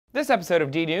This episode of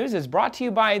DNews is brought to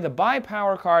you by the Buy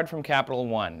Power card from Capital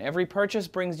One. Every purchase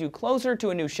brings you closer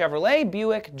to a new Chevrolet,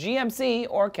 Buick, GMC,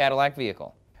 or Cadillac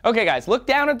vehicle. Okay guys, look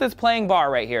down at this playing bar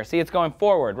right here. See, it's going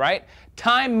forward, right?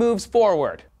 Time moves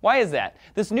forward. Why is that?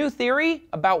 This new theory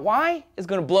about why is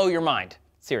going to blow your mind.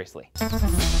 Seriously.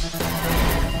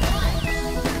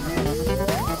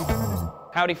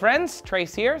 Howdy friends,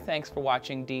 Trace here. Thanks for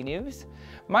watching DNews.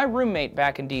 My roommate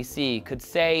back in DC could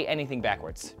say anything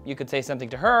backwards. You could say something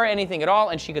to her, anything at all,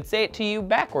 and she could say it to you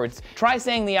backwards. Try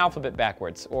saying the alphabet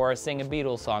backwards, or sing a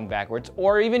Beatles song backwards,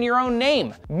 or even your own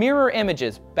name. Mirror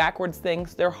images, backwards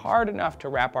things, they're hard enough to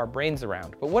wrap our brains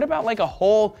around. But what about like a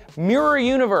whole mirror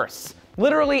universe?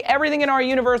 Literally everything in our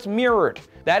universe mirrored.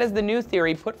 That is the new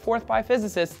theory put forth by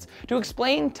physicists to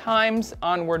explain time's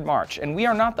onward march. And we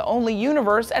are not the only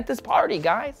universe at this party,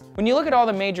 guys. When you look at all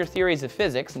the major theories of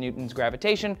physics, Newton's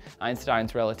gravitation,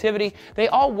 Einstein's relativity, they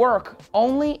all work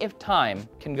only if time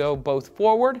can go both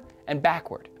forward and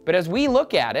backward. But as we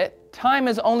look at it, time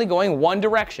is only going one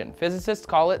direction. Physicists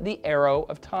call it the arrow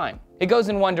of time. It goes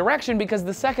in one direction because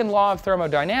the second law of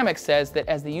thermodynamics says that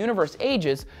as the universe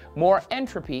ages, more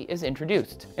entropy is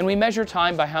introduced. And we measure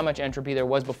time by how much entropy there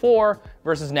was before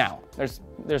versus now.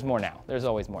 There's more now. There's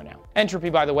always more now.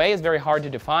 Entropy, by the way, is very hard to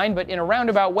define, but in a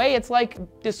roundabout way, it's like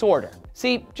disorder.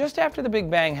 See, just after the Big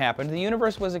Bang happened, the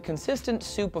universe was a consistent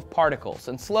soup of particles,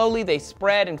 and slowly they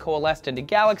spread and coalesced into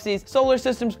galaxies, solar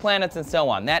systems, planets, and so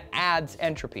on. That adds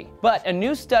entropy. But a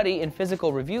new study in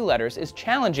Physical Review Letters is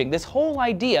challenging this whole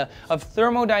idea of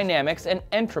thermodynamics and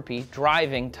entropy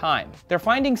driving time. Their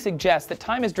findings suggest that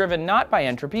time is driven not by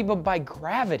entropy, but by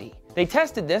gravity. They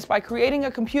tested this by creating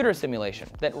a computer simulation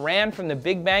that ran from the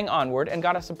Big Bang onward and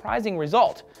got a surprising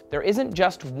result. There isn't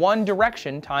just one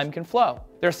direction time can flow.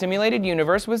 Their simulated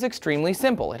universe was extremely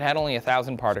simple. It had only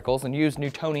 1,000 particles and used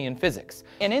Newtonian physics.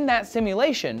 And in that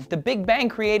simulation, the Big Bang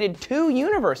created two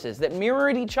universes that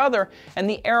mirrored each other, and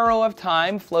the arrow of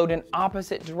time flowed in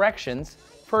opposite directions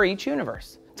for each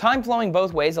universe. Time flowing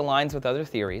both ways aligns with other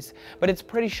theories, but it's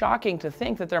pretty shocking to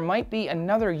think that there might be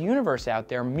another universe out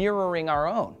there mirroring our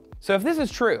own. So if this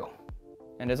is true,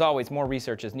 and as always more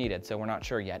research is needed, so we're not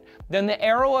sure yet, then the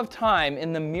arrow of time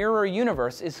in the mirror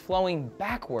universe is flowing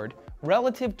backward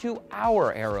relative to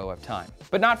our arrow of time.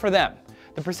 But not for them.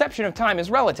 The perception of time is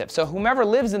relative, so whomever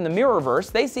lives in the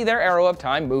mirrorverse, they see their arrow of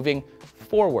time moving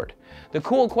forward. The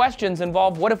cool questions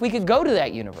involve, what if we could go to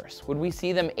that universe? Would we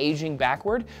see them aging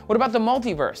backward? What about the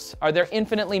multiverse? Are there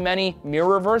infinitely many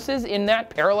mirrorverses in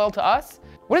that parallel to us?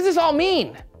 What does this all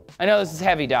mean? I know this is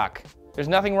heavy, Doc. There's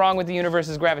nothing wrong with the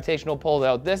universe's gravitational pull,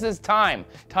 though. This is time.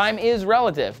 Time is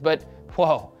relative, but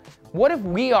whoa. What if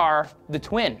we are the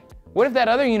twin? What if that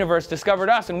other universe discovered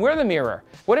us and we're the mirror?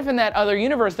 What if in that other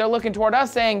universe they're looking toward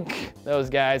us saying, those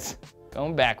guys,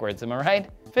 going backwards, am I right?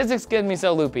 Physics gets me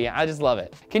so loopy, I just love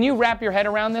it. Can you wrap your head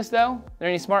around this though? Are there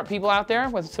any smart people out there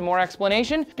with some more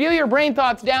explanation? Spew your brain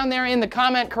thoughts down there in the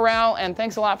comment corral, and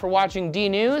thanks a lot for watching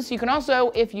DNews. You can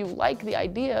also, if you like the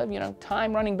idea of,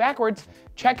 time running backwards,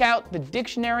 check out the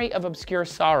Dictionary of Obscure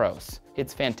Sorrows.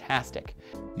 It's fantastic.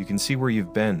 You can see where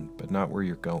you've been, but not where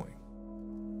you're going.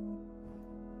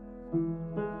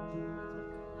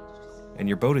 And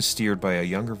your boat is steered by a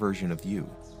younger version of you.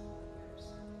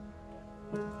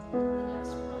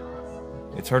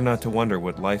 It's hard not to wonder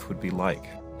what life would be like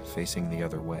facing the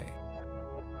other way.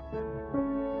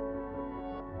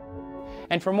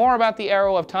 And for more about the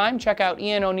arrow of time, check out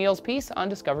Ian O'Neill's piece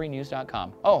on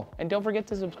discoverynews.com. Oh, and don't forget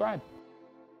to subscribe.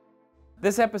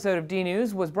 This episode of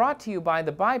DNews was brought to you by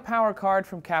the Buy Power card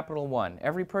from Capital One.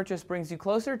 Every purchase brings you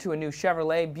closer to a new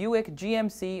Chevrolet, Buick,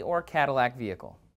 GMC, or Cadillac vehicle.